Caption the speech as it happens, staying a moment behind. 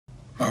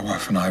My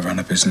wife and I ran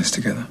a business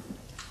together.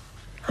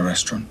 A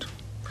restaurant.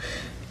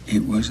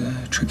 It was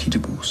a tricky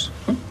divorce.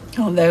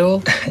 Aren't they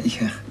all?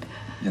 Yeah,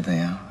 they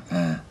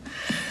are.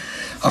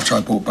 After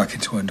I bought back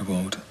into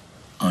Underworld,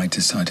 I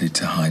decided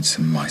to hide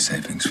some of my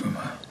savings from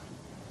her.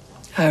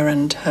 Her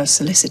and her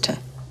solicitor?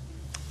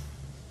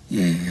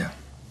 Yeah.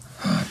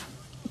 I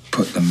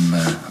put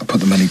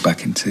the money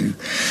back into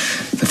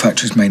the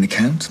factory's main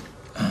account.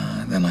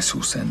 Then I saw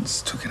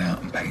sense, took it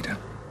out and paid her.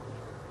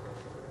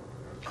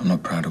 I'm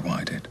not proud of what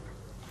I did.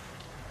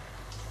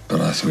 But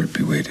I thought it'd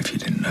be weird if you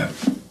didn't know.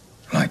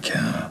 Like,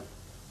 I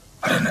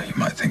don't know, you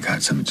might think I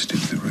had something to do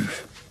with the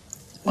roof.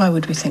 Why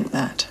would we think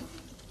that?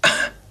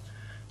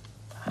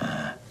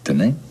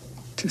 Dunno.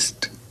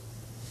 Just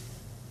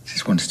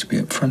wanted to be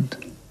up front.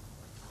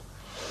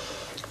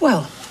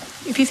 Well,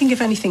 if you think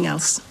of anything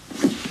else...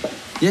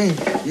 Yeah,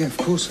 of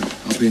course.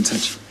 I'll be in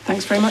touch.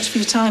 Thanks very much for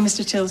your time,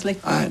 Mr. Tilsley.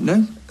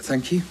 No,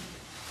 thank you.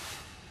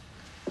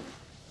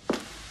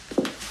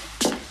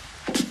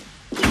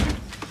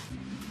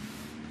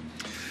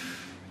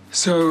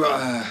 So,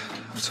 I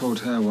told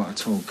her what I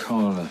told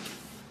Carla. I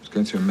was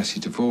going through a messy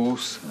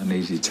divorce. I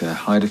needed to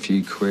hide a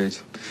few quid.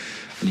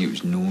 I knew it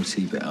was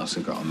naughty, but I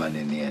also got her money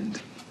in the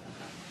end.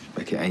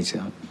 Make it 8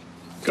 out.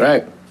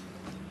 Great.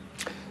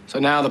 So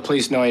now the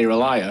police know you're a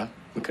liar,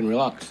 we can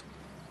relax.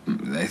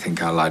 They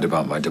think I lied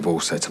about my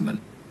divorce settlement.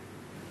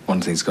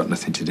 One thing's got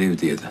nothing to do with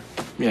the other.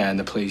 Yeah, and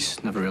the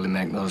police never really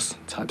make those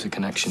types of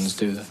connections,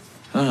 do they?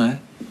 All right.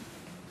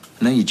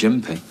 I know you're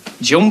jumpy.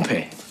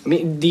 Jumpy? I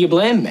mean, do you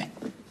blame me?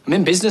 I'm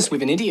in business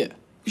with an idiot.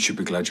 You should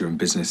be glad you're in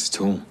business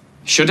at all.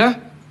 Should I?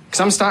 Because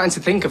I'm starting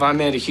to think if I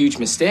made a huge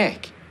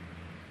mistake.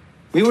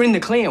 We were in the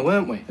clear,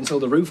 weren't we, until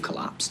the roof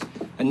collapsed.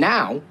 And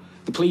now,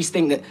 the police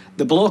think that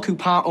the bloke who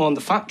part-owned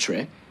the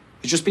factory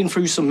has just been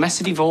through some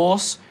messy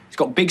divorce. He's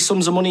got big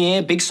sums of money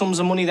here, big sums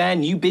of money there,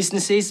 new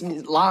businesses,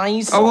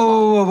 lies.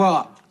 Oh,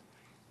 whoa.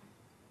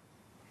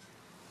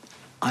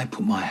 I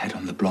put my head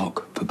on the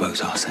block for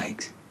both our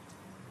sakes.